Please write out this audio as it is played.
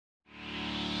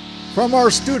From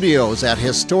our studios at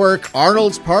historic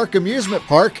Arnold's Park Amusement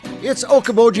Park, it's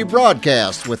Okoboji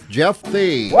Broadcast with Jeff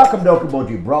Thee. Welcome to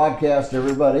Okoboji Broadcast,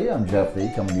 everybody. I'm Jeff Thee,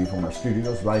 coming to you from our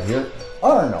studios right here,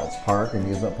 Arnold's Park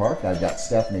Amusement Park. I've got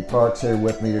Stephanie Parks here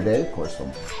with me today, of course, from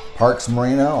Parks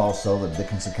Marina, also the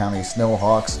Dickinson County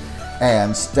Snowhawks.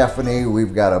 And Stephanie,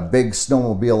 we've got a big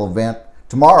snowmobile event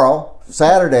tomorrow,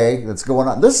 Saturday, that's going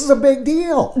on. This is a big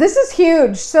deal. This is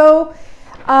huge. So,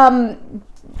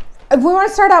 we want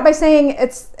to start out by saying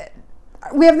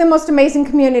we have the most amazing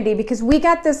community because we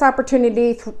got this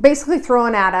opportunity basically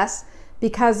thrown at us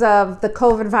because of the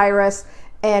COVID virus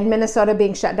and Minnesota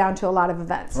being shut down to a lot of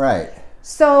events. Right.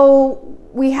 So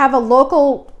we have a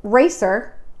local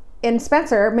racer in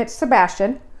Spencer, Mitch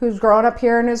Sebastian, who's grown up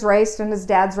here and has raced, and his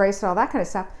dad's raced and all that kind of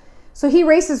stuff. So he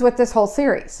races with this whole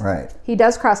series. Right. He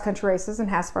does cross-country races and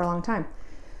has for a long time.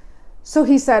 So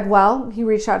he said, well, he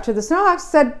reached out to the Snowhawks,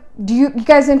 said, do you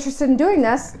guys interested in doing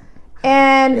this?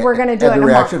 And we're going to do it in a month. And the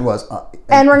reaction was,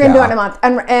 and we're going to do it in a month.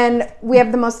 And we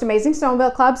have the most amazing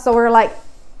snowmobile club. So we're like,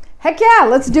 heck yeah,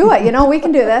 let's do it. You know, we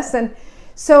can do this. And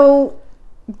so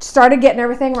started getting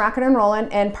everything rocking and rolling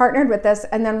and partnered with this,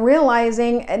 and then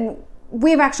realizing, and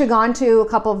we've actually gone to a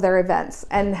couple of their events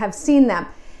and have seen them.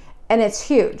 And it's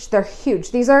huge. They're huge.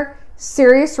 These are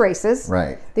serious races.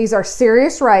 Right. These are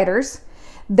serious riders.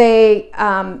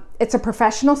 It's a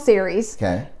professional series.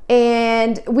 Okay.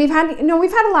 And we've had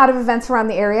a lot of events around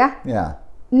the area. Yeah.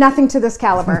 Nothing to this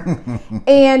caliber.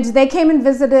 And they came and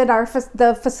visited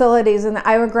the facilities in the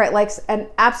Iowa Great Lakes and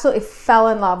absolutely fell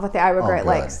in love with the Iowa Great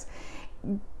Lakes.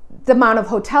 The amount of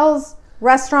hotels,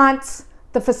 restaurants,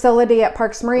 the facility at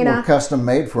Parks Marina. We're custom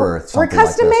made for something like this. We're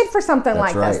custom made for something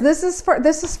like this. This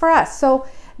is for us. So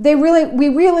we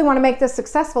really want to make this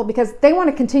successful because they want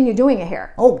to continue doing it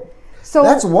here. Oh. So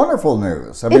that's wonderful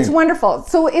news. It's wonderful.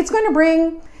 So it's going to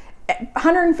bring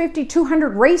 150, 200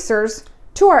 racers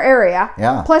to our area,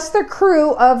 plus their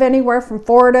crew of anywhere from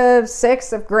 4 to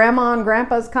 6 if grandma and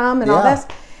grandpa's come and all this.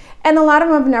 And a lot of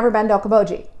them have never been to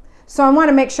Okoboji. So I want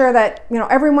to make sure that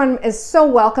everyone is so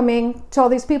welcoming to all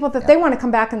these people that they want to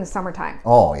come back in the summertime.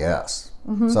 Oh, yes.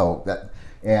 Mm-hmm. So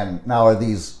and now are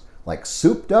these like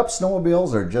souped up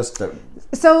snowmobiles or just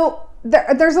So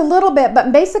there's a little bit,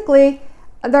 but basically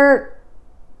they're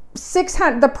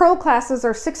 600. The pro classes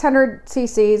are 600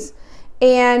 cc's,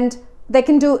 and they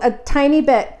can do a tiny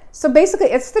bit. So basically,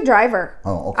 it's the driver.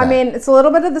 Oh, okay. I mean, it's a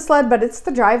little bit of the sled, but it's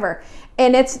the driver,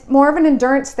 and it's more of an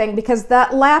endurance thing because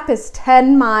that lap is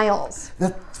 10 miles.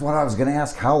 That's what I was going to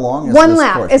ask. How long is one this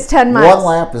lap course? Is 10 miles. One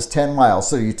lap is 10 miles.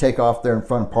 So you take off there in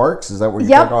front of Parks? Is that where you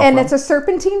take off and from? It's a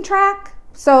serpentine track.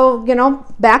 So,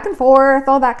 back and forth,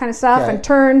 all that kind of stuff, and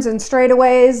turns and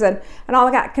straightaways and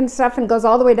all that kind of stuff, and goes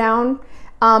all the way down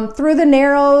through the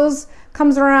Narrows,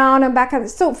 comes around and back.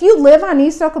 So if you live on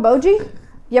East Okoboji,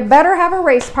 you better have a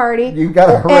race party. You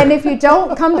got to And if you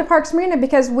don't, come to Parks Marina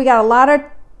because we got a lot of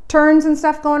turns and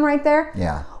stuff going right there.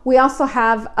 Yeah. We also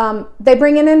have, they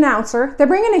bring in an announcer. They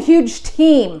bring in a huge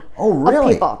team of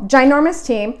people, ginormous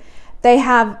team. They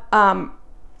have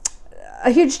a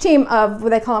huge team of what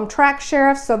they call them track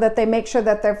sheriffs, so that they make sure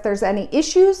that if there's any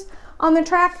issues on the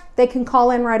track, they can call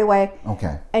in right away.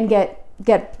 Okay. And get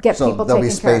people taken care of. So they'll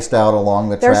be spaced out along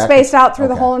the track? They're spaced out through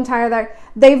the whole entire there.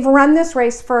 They've run this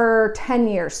race for 10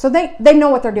 years, so they know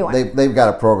what they're doing. They've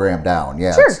got a program down.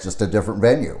 Yeah, sure. It's just a different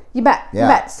venue. You bet. Yeah. You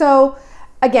bet. So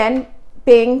again,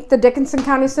 being the Dickinson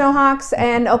County Snowhawks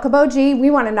and Okoboji, we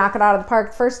want to knock it out of the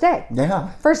park the first day. Yeah.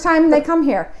 First time they come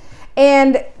here.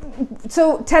 And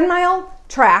so 10-mile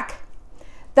track,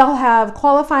 they'll have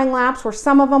qualifying laps where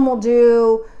some of them will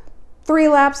do 3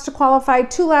 laps to qualify,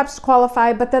 2 laps to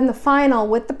qualify, but then the final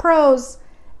with the pros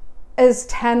is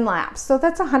 10 laps. So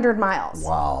that's 100 miles.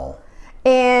 Wow.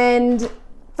 And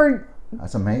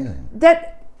that's amazing.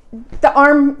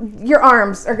 Your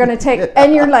arms are going to take,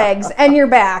 and your legs and your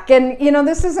back. And,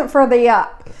 this isn't for the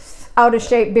out of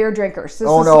shape beer drinkers.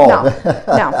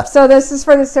 No. So this is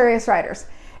for the serious riders.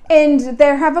 And they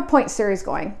have a point series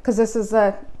going because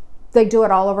they do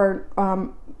it all over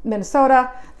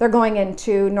Minnesota. They're going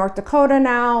into North Dakota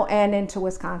now and into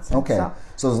Wisconsin. Okay. So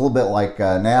it's a little bit like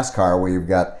NASCAR where you've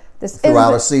got a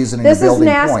season and you're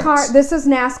building points. This is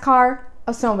NASCAR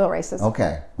of snowmobile races.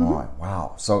 Okay. Mm-hmm.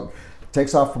 Wow. So it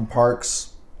takes off from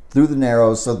Parks through the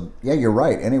Narrows. So yeah, you're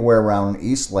right. Anywhere around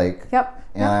East Lake. Yep.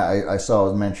 And I saw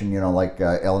it mentioned, like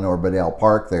Eleanor Bedell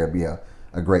Park, there'd be a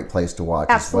great place to watch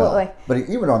Absolutely. as well. But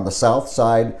even on the south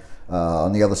side,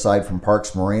 on the other side from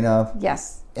Parks Marina.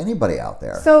 Yes. Anybody out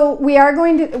there. So we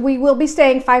will be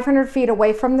staying 500 feet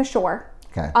away from the shore.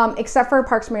 Okay. Except for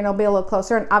Parks Marina, will be a little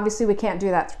closer. And obviously we can't do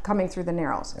that coming through the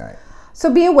Narrows. All right.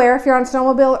 So be aware if you're on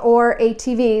snowmobile or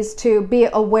ATVs to be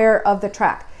aware of the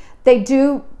track. They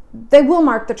will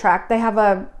mark the track. They have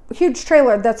a huge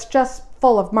trailer that's just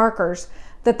full of markers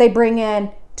that they bring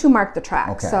in to mark the track.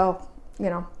 Okay. So, you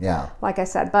know, Yeah. like I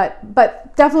said,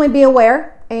 but definitely be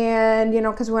aware, and, you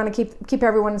know, because we want to keep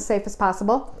everyone as safe as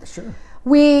possible. Sure.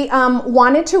 We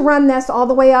wanted to run this all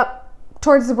the way up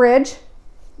towards the bridge.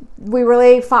 We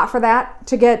really fought for that,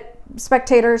 to get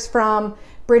spectators from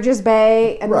Bridges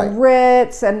Bay and Right. the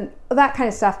Ritz and that kind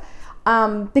of stuff.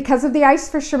 Because of the ice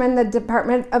fishermen, the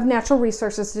Department of Natural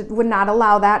Resources would not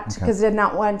allow that, because they did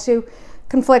not want to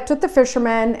conflict with the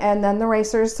fishermen and then the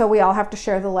racers, so we all have to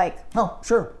share the lake. Oh,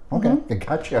 sure. Okay,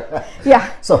 gotcha.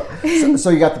 Yeah. So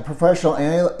you got the professional,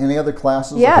 any other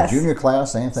classes? Yes. Like a junior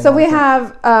class, anything? So like we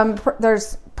that? have,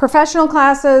 there's professional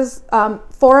classes,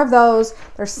 4 of those.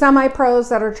 There's semi-pros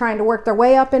that are trying to work their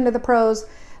way up into the pros.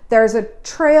 There's a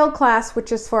trail class,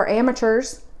 which is for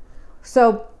amateurs.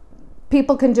 So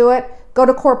people can do it. Go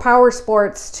to Core Power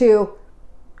Sports to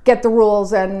get the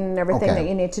rules and everything Okay. that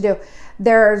you need to do.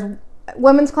 There's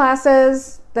women's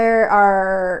classes. There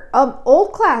are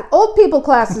old people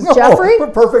classes, Jeffrey. Oh,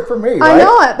 perfect for me, right? I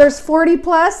know it. There's 40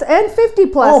 plus and 50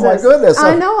 plus. Oh my goodness!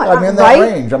 I know it. I'm in that Right?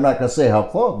 range. I'm not going to say how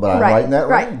close, but I'm right in that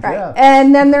range. Right. Yeah.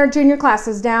 And then there are junior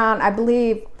classes down, I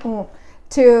believe,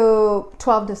 to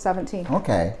 12 to 17.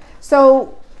 Okay.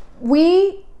 So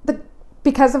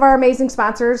because of our amazing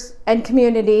sponsors and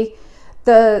community,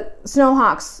 the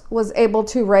Snowhawks was able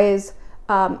to raise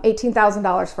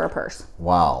 $18,000 for a purse,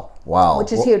 Wow.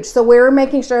 which is huge. So we're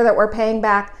making sure that we're paying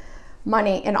back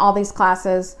money in all these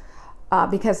classes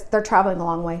because they're traveling a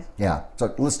long way. Yeah.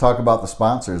 So let's talk about the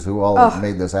sponsors. Who all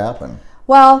made this happen?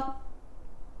 Well,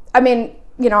 I mean,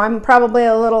 you know, I'm probably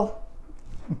a little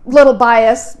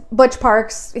biased. Butch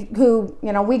Parks, who,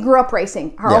 you know, we grew up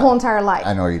racing our whole entire life.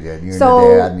 I know you did. You and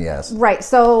your dad, yes. Right.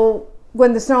 So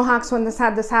when the Snowhawks, when this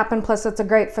had this happen, plus it's a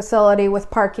great facility with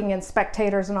parking and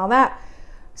spectators and all that,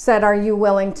 said, are you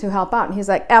willing to help out? And he's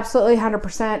like, absolutely,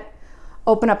 100%.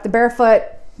 Open up the Barefoot,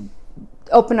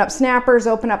 open up snappers,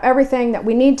 open up everything that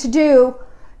we need to do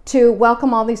to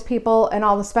welcome all these people and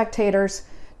all the spectators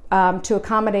to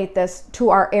accommodate this to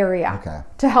our area,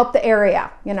 to help the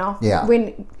area, you know? Yeah.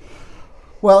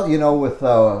 Well, you know, with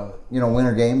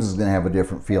Winter Games is going to have a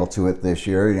different feel to it this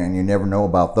year, and you never know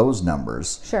about those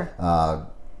numbers. Sure.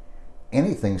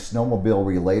 Anything snowmobile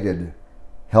related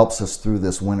helps us through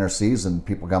this winter season.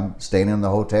 People come staying in the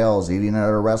hotels, eating at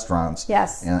our restaurants,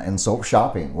 yes, and so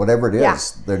shopping, whatever it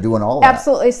is, they're doing all that.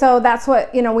 Absolutely. So that's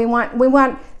what, you know, we want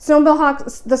Snowmobile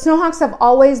Hawks. The Snowhawks have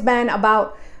always been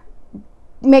about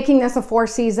making this a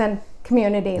 4-season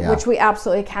community, which we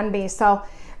absolutely can be. So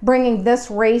bringing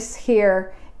this race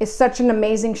here is such an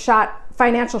amazing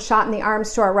financial shot in the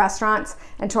arms to our restaurants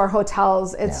and to our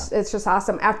hotels. It's just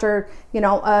awesome after, you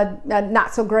know, a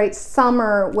not so great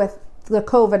summer with the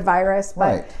COVID virus.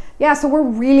 But yeah, so we're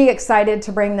really excited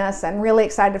to bring this, and really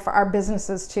excited for our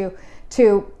businesses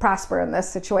to prosper in this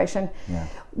situation. Yeah.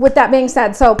 With that being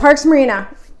said, so Parks Marina,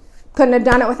 couldn't have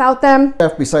done it without them.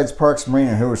 Jeff, besides Parks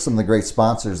Marina, who are some of the great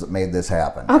sponsors that made this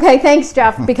happen? Okay, thanks,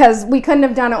 Jeff, because we couldn't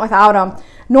have done it without them.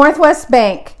 Northwest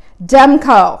Bank,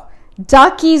 Demco,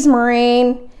 Duckies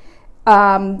Marine,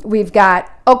 we've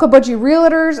got Okoboji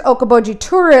Realtors, Okoboji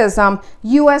Tourism,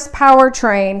 U.S.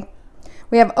 Powertrain.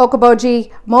 We have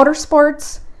Okoboji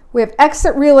Motorsports. We have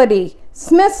Exit Realty,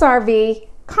 Smith's RV,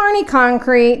 Kearney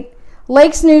Concrete,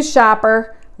 Lakes News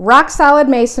Shopper, Rock Solid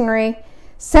Masonry,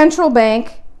 Central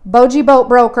Bank, Boji Boat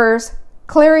Brokers,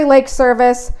 Cleary Lake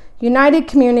Service, United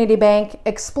Community Bank,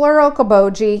 Explore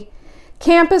Okoboji,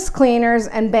 Campus Cleaners,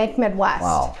 and Bank Midwest.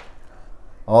 Wow.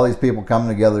 All these people coming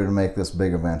together to make this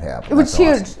big event happen. It was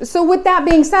huge. So with that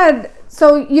being said,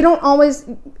 so you don't always,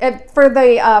 for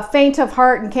the faint of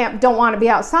heart and don't want to be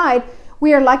outside,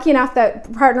 we are lucky enough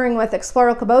that partnering with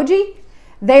Explore Okoboji,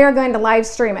 they are going to live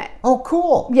stream it. Oh,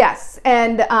 cool. Yes,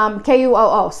 and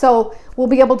KUOO. So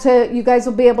you guys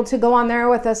will be able to go on there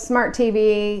with a smart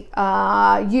TV,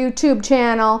 YouTube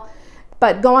channel,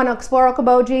 but go on Explore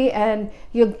Okoboji and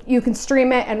you can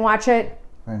stream it and watch it.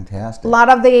 Fantastic. A lot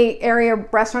of the area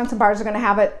restaurants and bars are going to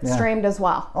have it streamed as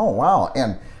well. Oh, wow.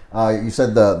 And you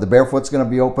said the Barefoot's going to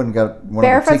be open? Got one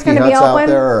Barefoot's of the tiki huts out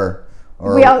there?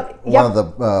 Or one of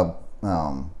the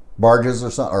barges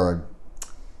or something? Or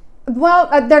well,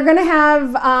 they're going to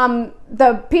have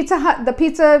the Pizza Hut, the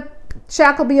Pizza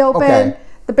Shack will be open. Okay.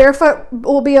 The Barefoot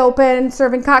will be open,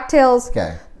 serving cocktails.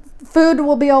 Okay. Food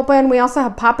will be open. We also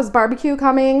have Papa's Barbecue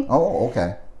coming. Oh,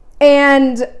 okay.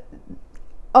 And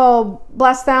oh,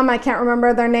 bless them, I can't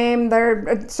remember their name.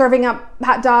 They're serving up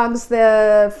hot dogs.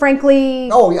 The Frankly.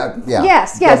 Oh yeah.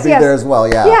 Yes. They'll be there as well.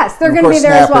 Yeah. Yes, they're And going of to be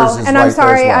course, there as well. Snappers is And right I'm there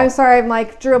sorry, as well. I'm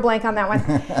like drew a blank on that one.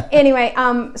 Anyway,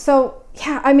 so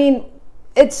yeah, I mean,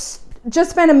 it's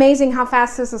just been amazing how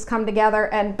fast this has come together,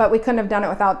 but we couldn't have done it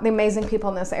without the amazing people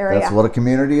in this area. That's what a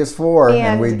community is for,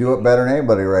 and we do it better than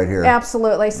anybody right here.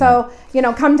 Absolutely. So,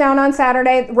 come down on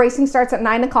Saturday. Racing starts at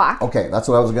 9 o'clock. Okay, that's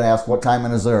what I was going to ask. What time,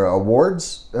 and is there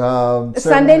awards?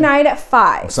 Sunday night at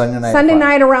 5. Sunday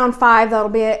night around 5. That'll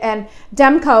be it. And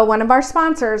Demco, one of our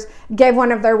sponsors, gave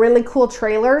one of their really cool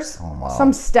trailers. Oh, wow.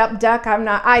 Some step deck.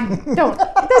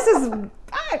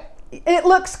 It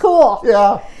looks cool.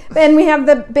 Yeah. And we have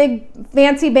the big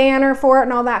fancy banner for it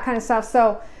and all that kind of stuff.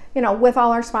 So, with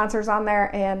all our sponsors on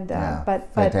there, and but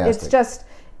it's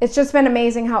just been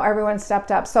amazing how everyone stepped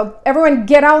up. So everyone,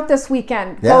 get out this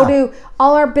weekend. Yeah. Go to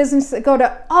all our business. Go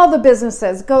to all the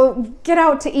businesses. Go get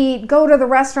out to eat. Go to the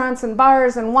restaurants and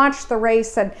bars and watch the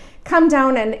race and come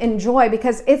down and enjoy,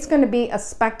 because it's going to be a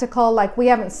spectacle like we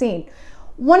haven't seen.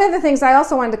 One of the things I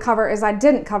also wanted to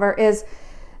cover is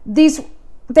these.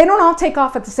 They don't all take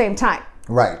off at the same time.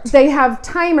 Right. They have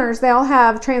timers. They all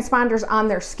have transponders on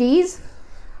their skis.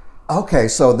 Okay,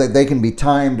 so they can be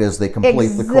timed as they complete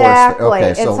the course. Exactly.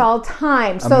 Okay, so it's all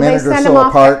timed. a So they minute or send so them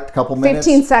off apart, at couple minutes?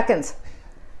 15 seconds.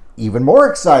 Even more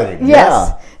exciting. Yes.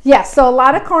 Yeah. Yes. So a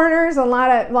lot of corners, a lot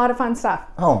of fun stuff.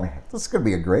 Oh man, this is going to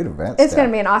be a great event. It's going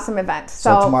to be an awesome event.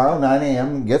 So tomorrow, 9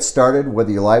 a.m., get started.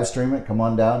 Whether you live stream it, come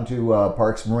on down to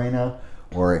Parks Marina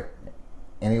or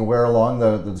anywhere along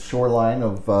the shoreline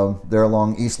of there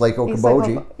along East Lake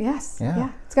Okoboji. Yes. Yeah.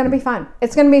 It's going to be fun.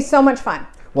 It's going to be so much fun.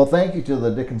 Well, thank you to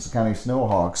the Dickinson County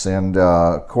Snowhawks and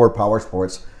Core Power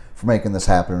Sports for making this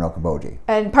happen in Okoboji.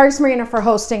 And Parks Marina for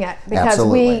hosting it, because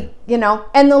Absolutely.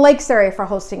 and the Lakes area for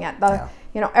hosting it.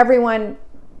 Everyone,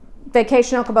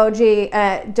 Vacation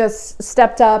Okoboji just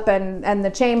stepped up, and the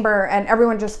chamber and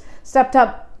everyone just stepped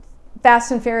up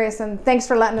fast and furious, and thanks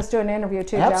for letting us do an interview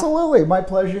too, Jeff. Absolutely, my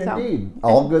pleasure indeed.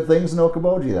 All good things in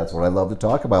Okoboji. That's what I love to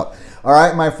talk about. All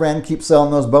right, my friend, keep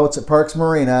selling those boats at Parks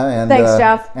Marina, and thanks,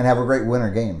 Jeff. And have a great winter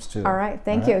games too. All right,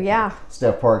 thank you. Yeah.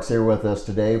 Steph Parks here with us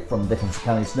today from Dickinson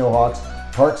County Snowhawks,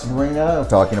 Parks Marina.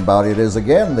 Talking about it is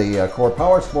again the Core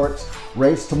Power Sports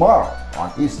race tomorrow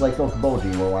on East Lake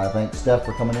Okoboji. Well, I want to thank Steph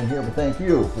for coming in here, but thank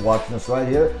you for watching us right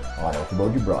here on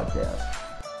Okoboji Broadcast.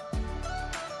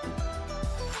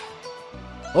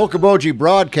 Okoboji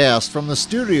Broadcast from the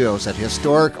studios at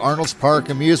historic Arnold's Park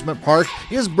Amusement Park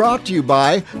is brought to you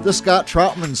by the Scott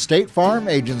Troutman State Farm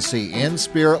Agency in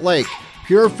Spirit Lake,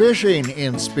 Pure Fishing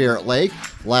in Spirit Lake,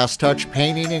 Last Touch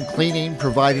Painting and Cleaning,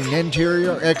 providing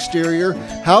interior, exterior,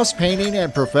 house painting,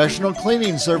 and professional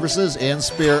cleaning services in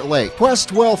Spirit Lake.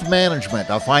 Quest Wealth Management,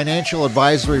 a financial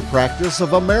advisory practice of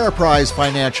Ameriprise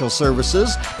Financial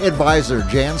Services. Advisor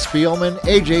Jan Spielman,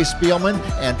 AJ Spielman,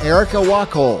 and Erica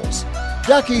Wachholz.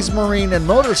 Ducky's Marine and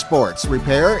Motorsports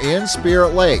Repair in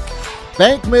Spirit Lake.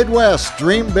 Bank Midwest,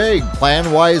 dream big,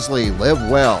 plan wisely, live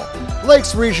well.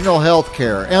 Lakes Regional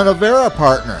Healthcare and Avera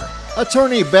Partner.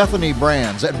 Attorney Bethany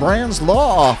Brands at Brands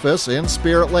Law Office in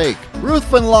Spirit Lake.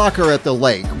 Ruthven Locker at the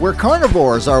lake, where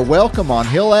carnivores are welcome on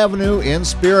Hill Avenue in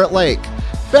Spirit Lake.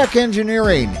 Beck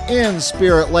Engineering in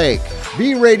Spirit Lake.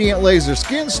 Be Radiant Laser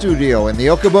Skin Studio in the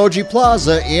Okoboji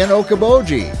Plaza in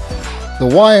Okoboji. The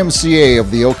YMCA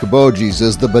of the Okobojis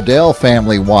is the Bedell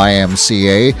Family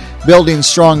YMCA, building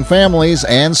strong families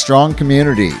and strong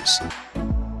communities.